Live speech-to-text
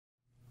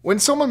When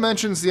someone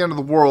mentions the end of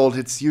the world,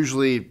 it's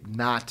usually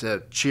not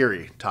a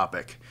cheery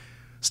topic.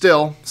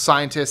 Still,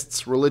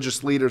 scientists,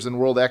 religious leaders, and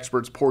world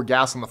experts pour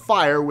gas on the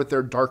fire with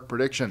their dark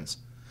predictions.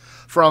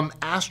 From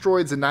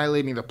asteroids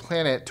annihilating the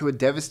planet to a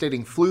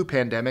devastating flu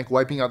pandemic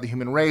wiping out the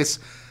human race,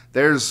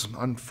 there's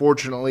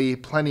unfortunately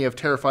plenty of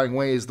terrifying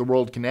ways the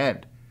world can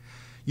end.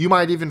 You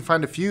might even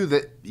find a few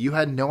that you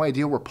had no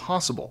idea were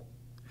possible.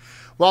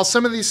 While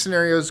some of these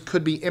scenarios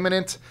could be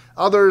imminent,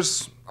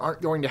 others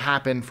aren't going to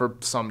happen for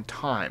some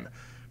time.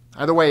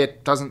 Either way,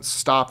 it doesn't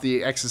stop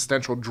the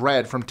existential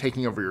dread from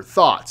taking over your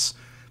thoughts.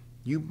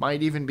 You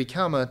might even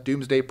become a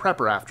doomsday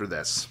prepper after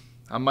this.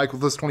 I'm Michael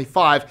with this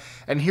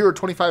 25, and here are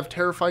 25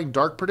 terrifying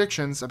dark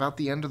predictions about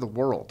the end of the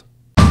world.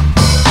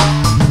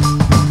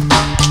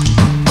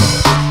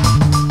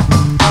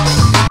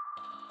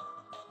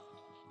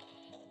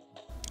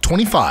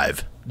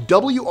 25.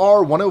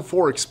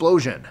 WR-104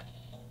 explosion.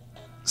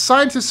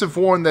 Scientists have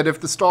warned that if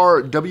the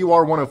star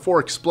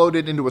WR-104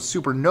 exploded into a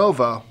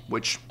supernova,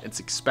 which it's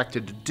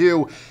expected to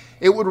do,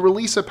 it would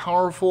release a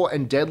powerful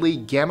and deadly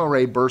gamma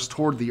ray burst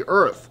toward the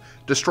Earth,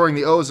 destroying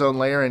the ozone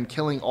layer and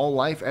killing all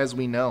life as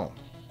we know.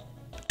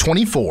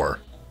 24.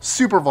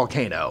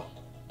 Supervolcano.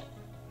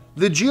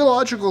 The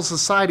Geological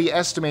Society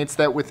estimates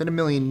that within 1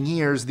 million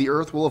years, the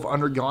Earth will have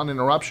undergone an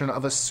eruption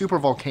of a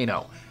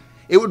supervolcano.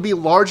 It would be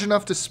large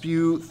enough to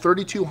spew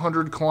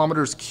 3,200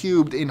 kilometers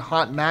cubed in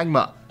hot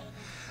magma.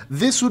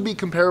 This would be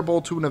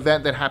comparable to an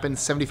event that happened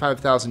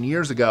 75,000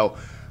 years ago,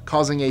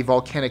 causing a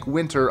volcanic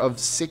winter of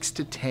 6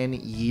 to 10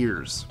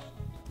 years.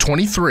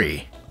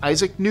 23.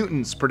 Isaac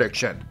Newton's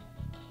prediction.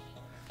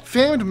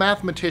 Famed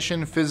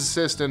mathematician,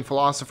 physicist, and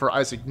philosopher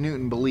Isaac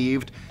Newton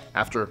believed,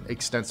 after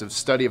extensive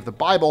study of the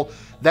Bible,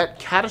 that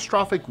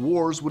catastrophic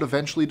wars would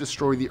eventually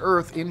destroy the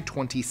Earth in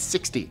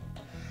 2060.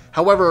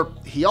 However,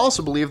 he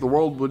also believed the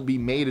world would be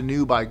made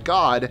anew by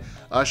God,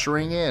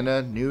 ushering in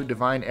a new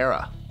divine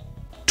era.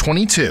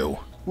 22.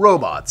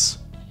 Robots.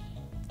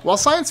 While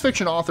science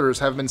fiction authors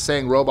have been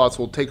saying robots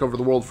will take over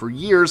the world for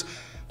years,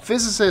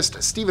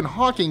 physicist Stephen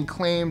Hawking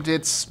claimed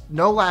it's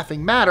no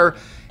laughing matter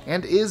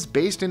and is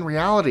based in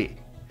reality.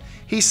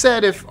 He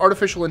said if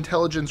artificial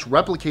intelligence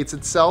replicates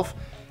itself,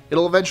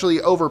 it'll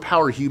eventually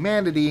overpower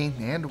humanity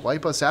and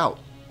wipe us out.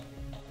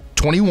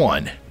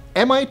 21.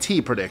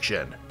 MIT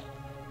prediction.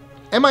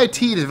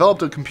 MIT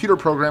developed a computer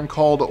program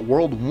called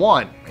World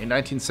 1 in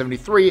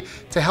 1973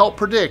 to help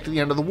predict the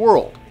end of the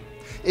world.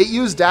 It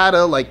used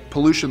data like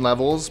pollution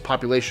levels,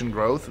 population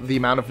growth, the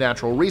amount of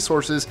natural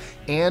resources,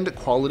 and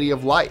quality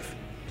of life.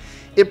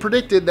 It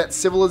predicted that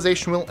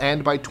civilization will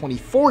end by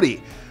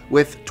 2040,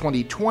 with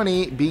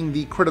 2020 being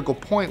the critical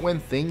point when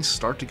things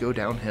start to go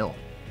downhill.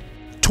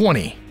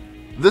 20.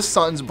 The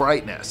sun's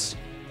brightness.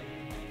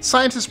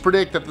 Scientists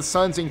predict that the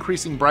sun's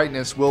increasing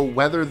brightness will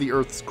weather the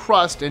Earth's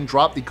crust and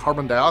drop the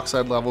carbon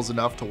dioxide levels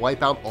enough to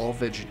wipe out all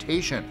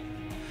vegetation.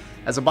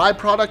 As a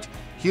byproduct,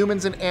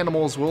 humans and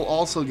animals will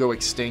also go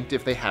extinct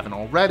if they haven't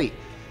already.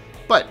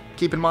 But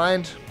keep in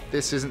mind,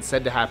 this isn't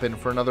said to happen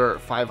for another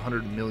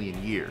 500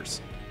 million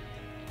years.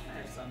 I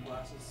have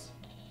sunglasses.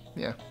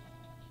 Yeah,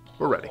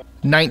 we're ready.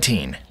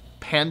 19.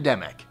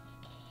 Pandemic.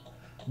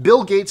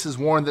 Bill Gates has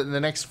warned that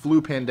the next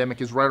flu pandemic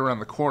is right around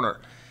the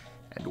corner,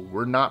 and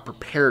we're not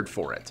prepared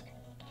for it.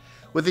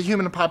 With the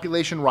human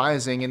population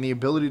rising and the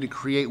ability to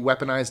create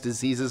weaponized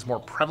diseases more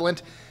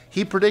prevalent,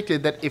 he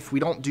predicted that if we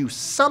don't do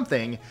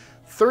something,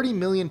 30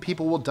 million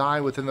people will die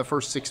within the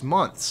first 6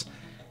 months.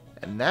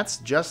 And that's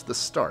just the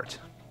start.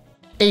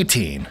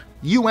 18.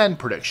 UN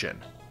prediction.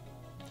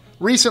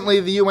 Recently,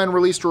 the UN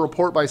released a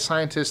report by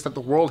scientists that the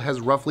world has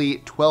roughly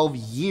 12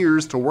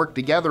 years to work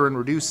together and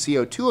reduce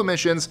CO2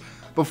 emissions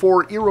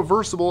before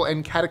irreversible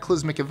and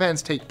cataclysmic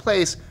events take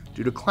place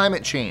due to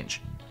climate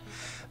change.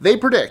 They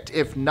predict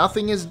if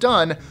nothing is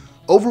done,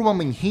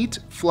 overwhelming heat,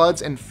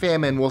 floods, and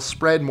famine will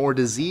spread more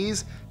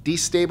disease,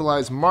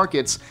 destabilize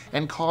markets,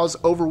 and cause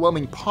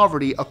overwhelming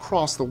poverty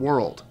across the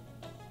world.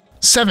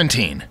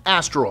 17.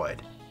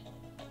 Asteroid.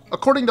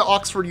 According to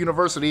Oxford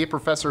University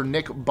Professor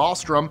Nick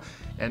Bostrom,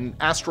 an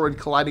asteroid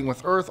colliding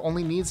with Earth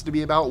only needs to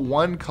be about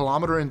 1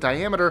 kilometer in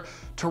diameter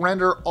to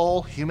render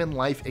all human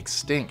life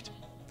extinct.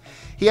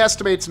 He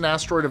estimates an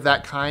asteroid of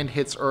that kind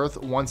hits Earth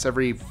once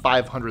every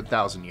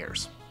 500,000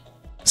 years.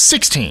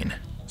 16.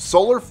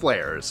 Solar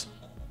flares.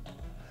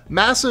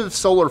 Massive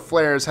solar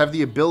flares have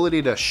the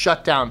ability to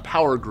shut down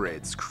power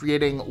grids,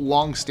 creating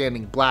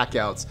long-standing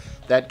blackouts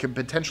that could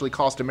potentially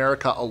cost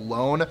America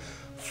alone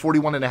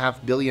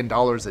 $41.5 billion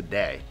a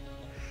day.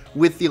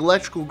 With the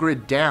electrical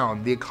grid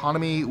down, the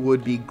economy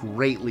would be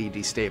greatly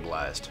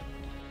destabilized.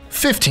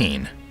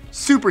 15.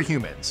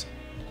 Superhumans.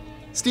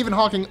 Stephen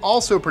Hawking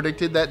also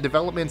predicted that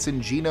developments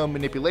in genome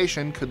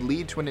manipulation could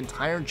lead to an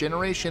entire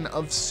generation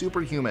of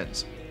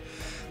superhumans.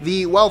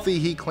 The wealthy,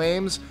 he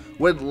claims,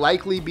 would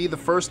likely be the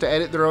first to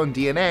edit their own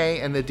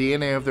DNA and the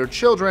DNA of their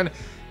children,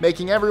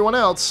 making everyone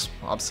else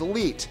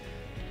obsolete.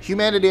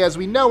 Humanity as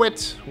we know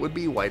it would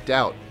be wiped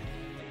out.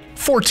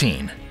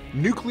 14.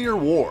 Nuclear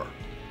war.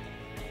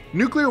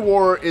 Nuclear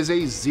war is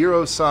a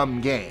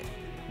zero-sum game.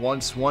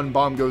 Once one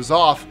bomb goes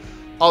off,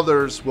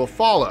 Others will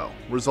follow,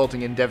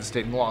 resulting in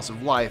devastating loss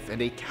of life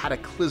and a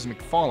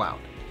cataclysmic fallout.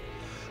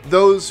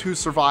 Those who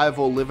survive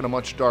will live in a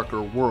much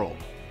darker world.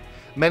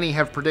 Many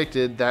have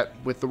predicted that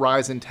with the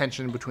rise in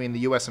tension between the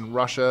US and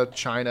Russia,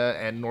 China,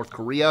 and North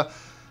Korea,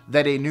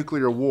 that a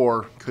nuclear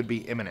war could be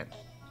imminent.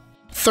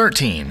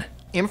 13.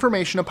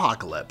 Information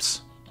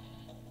apocalypse.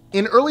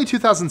 In early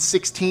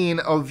 2016,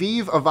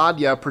 Aviv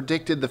Avadia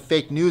predicted the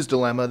fake news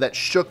dilemma that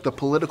shook the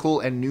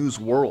political and news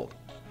world.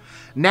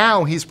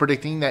 Now he's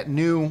predicting that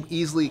new,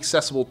 easily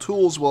accessible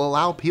tools will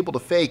allow people to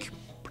fake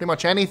pretty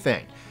much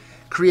anything,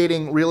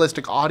 creating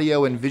realistic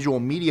audio and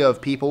visual media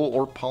of people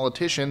or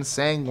politicians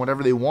saying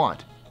whatever they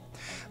want.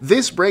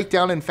 This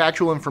breakdown in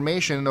factual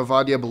information,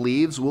 Avadia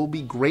believes, will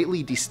be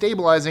greatly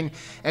destabilizing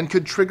and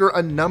could trigger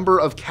a number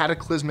of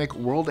cataclysmic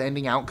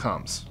world-ending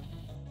outcomes.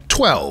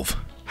 12.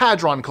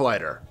 Hadron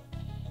Collider.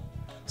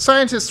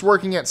 Scientists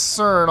working at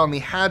CERN on the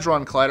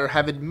Hadron Collider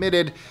have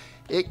admitted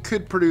it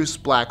could produce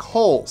black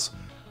holes,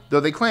 though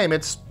they claim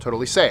it's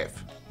totally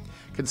safe.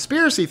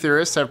 Conspiracy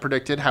theorists have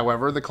predicted,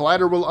 however, the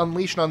collider will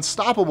unleash an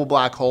unstoppable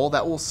black hole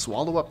that will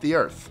swallow up the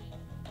Earth.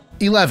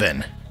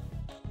 11.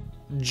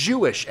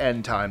 Jewish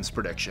end times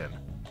prediction.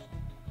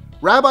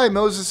 Rabbi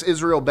Moses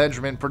Israel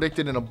Benjamin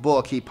predicted in a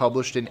book he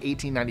published in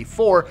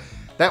 1894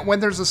 that when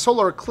there's a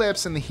solar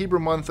eclipse in the Hebrew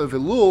month of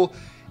Elul,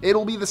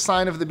 it'll be the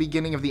sign of the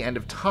beginning of the end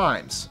of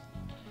times.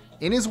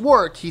 In his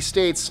work, he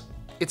states,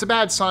 "It's a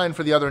bad sign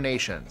for the other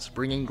nations,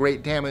 bringing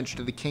great damage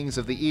to the kings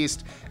of the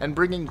East and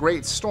bringing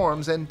great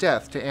storms and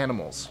death to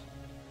animals."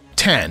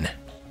 10.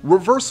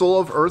 Reversal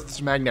of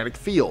Earth's magnetic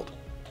field.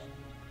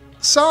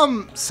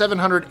 Some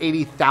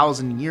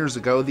 780,000 years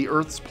ago, the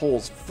Earth's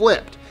poles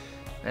flipped,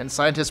 and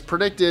scientists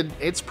predicted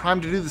it's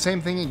primed to do the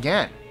same thing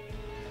again.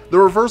 The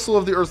reversal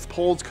of the Earth's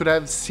poles could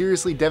have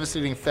seriously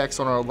devastating effects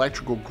on our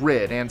electrical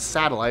grid and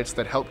satellites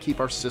that help keep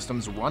our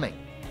systems running.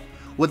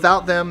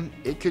 Without them,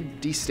 it could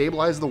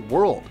destabilize the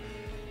world,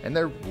 and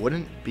there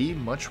wouldn't be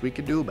much we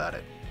could do about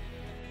it.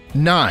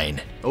 9.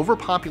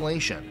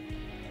 Overpopulation.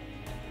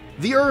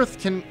 The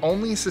Earth can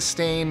only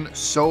sustain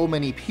so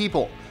many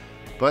people,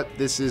 but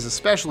this is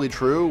especially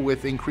true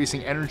with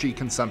increasing energy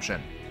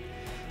consumption.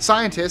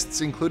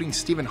 Scientists, including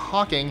Stephen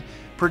Hawking,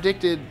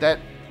 predicted that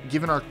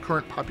given our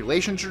current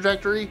population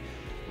trajectory,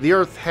 the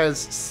Earth has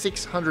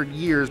 600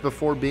 years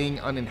before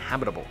being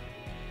uninhabitable.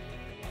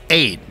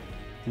 8.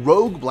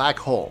 Rogue black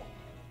hole.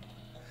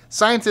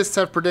 Scientists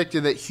have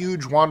predicted that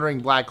huge wandering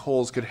black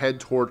holes could head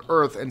toward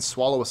Earth and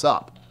swallow us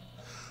up.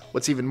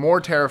 What's even more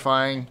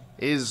terrifying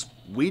is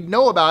we'd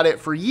know about it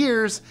for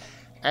years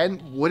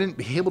and wouldn't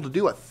be able to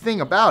do a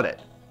thing about it.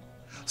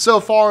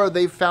 So far,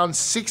 they've found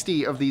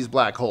 60 of these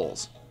black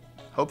holes.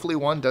 Hopefully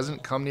one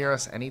doesn't come near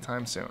us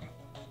anytime soon.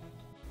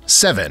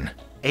 7.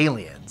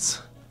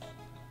 Aliens.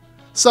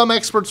 Some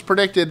experts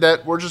predicted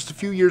that we're just a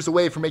few years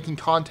away from making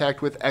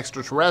contact with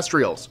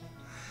extraterrestrials.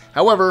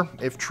 However,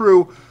 if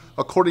true,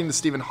 according to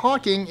Stephen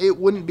Hawking, it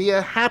wouldn't be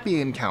a happy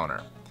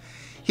encounter.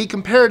 He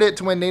compared it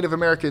to when Native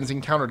Americans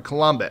encountered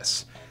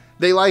Columbus.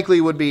 They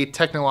likely would be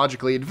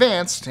technologically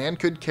advanced and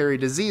could carry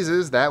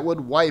diseases that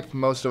would wipe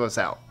most of us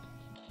out.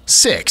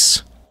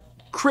 6.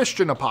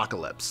 Christian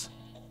apocalypse.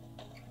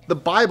 The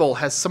Bible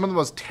has some of the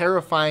most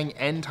terrifying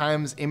end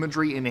times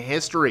imagery in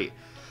history,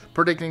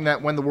 predicting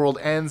that when the world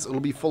ends, it'll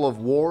be full of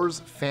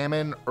wars,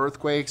 famine,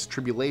 earthquakes,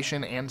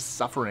 tribulation, and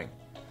suffering.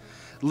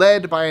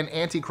 Led by an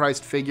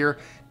antichrist figure,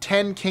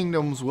 10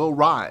 kingdoms will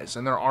rise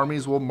and their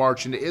armies will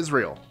march into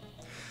Israel.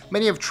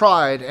 Many have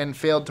tried and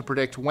failed to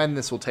predict when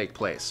this will take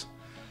place.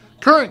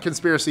 Current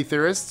conspiracy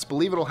theorists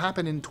believe it'll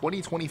happen in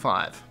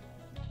 2025.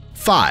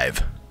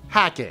 5.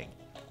 Hacking.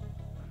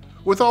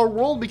 With our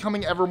world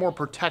becoming ever more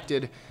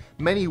protected,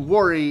 many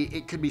worry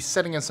it could be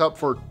setting us up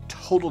for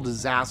total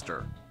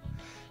disaster.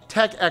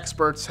 Tech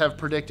experts have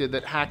predicted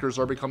that hackers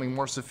are becoming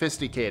more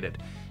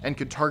sophisticated and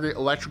could target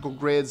electrical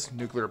grids,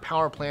 nuclear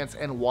power plants,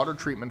 and water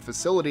treatment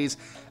facilities,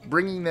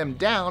 bringing them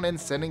down and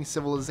sending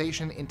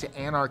civilization into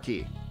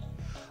anarchy.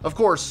 Of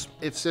course,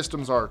 if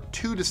systems are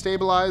too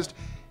destabilized,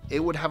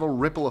 it would have a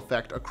ripple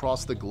effect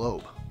across the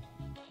globe.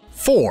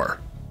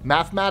 4.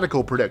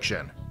 Mathematical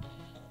prediction.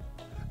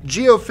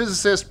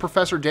 Geophysicist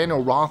Professor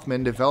Daniel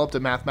Rothman developed a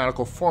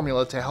mathematical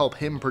formula to help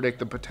him predict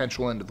the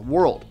potential end of the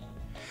world.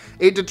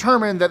 It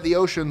determined that the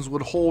oceans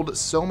would hold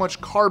so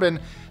much carbon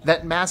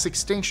that mass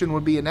extinction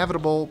would be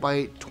inevitable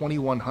by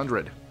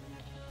 2100.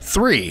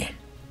 3.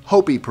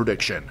 Hopi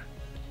prediction.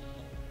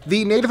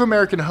 The Native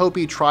American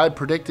Hopi tribe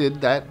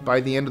predicted that by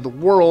the end of the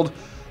world,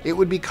 it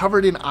would be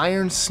covered in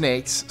iron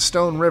snakes,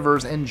 stone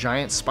rivers, and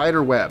giant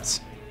spider webs.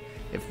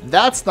 If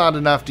that's not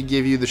enough to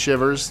give you the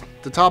shivers,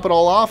 to top it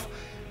all off,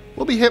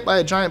 we'll be hit by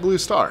a giant blue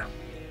star.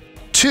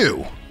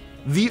 2.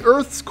 The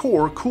Earth's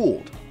core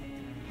cooled.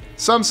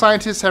 Some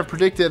scientists have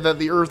predicted that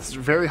the Earth's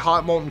very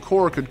hot molten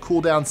core could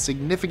cool down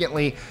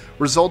significantly,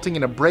 resulting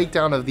in a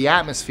breakdown of the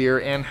atmosphere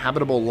and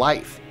habitable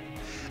life.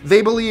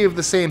 They believe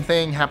the same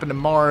thing happened to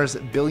Mars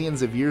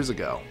billions of years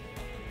ago.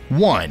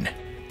 1.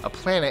 A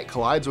planet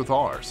collides with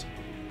ours.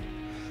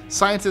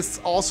 Scientists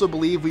also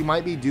believe we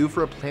might be due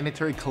for a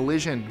planetary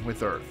collision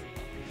with Earth.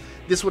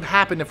 This would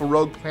happen if a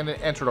rogue planet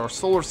entered our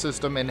solar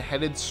system and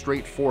headed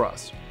straight for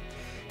us.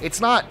 It's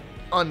not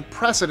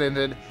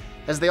unprecedented,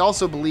 as they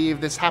also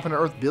believe this happened to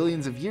Earth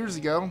billions of years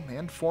ago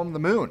and formed the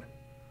moon.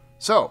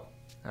 So,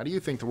 how do you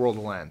think the world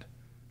will end?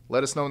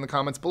 Let us know in the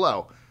comments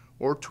below,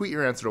 or tweet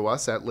your answer to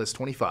us at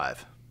List25.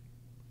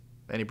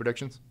 Any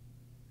predictions?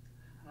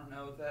 I don't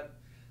know, that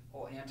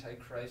whole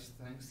Antichrist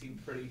thing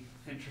seemed pretty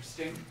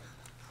interesting.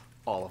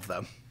 All of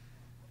them.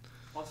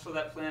 Also,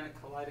 that planet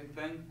colliding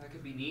thing, that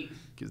could be neat.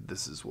 Because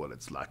this is what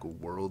it's like when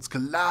worlds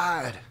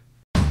collide.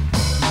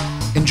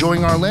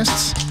 Enjoying our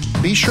lists?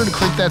 Be sure to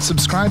click that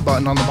subscribe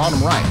button on the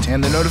bottom right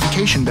and the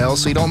notification bell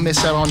so you don't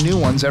miss out on new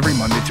ones every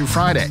Monday through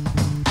Friday.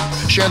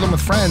 Share them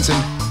with friends and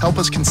help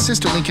us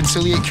consistently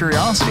conciliate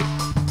curiosity.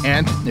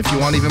 And if you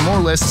want even more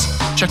lists,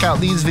 check out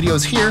these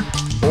videos here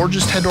or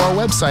just head to our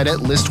website at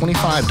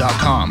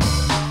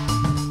list25.com.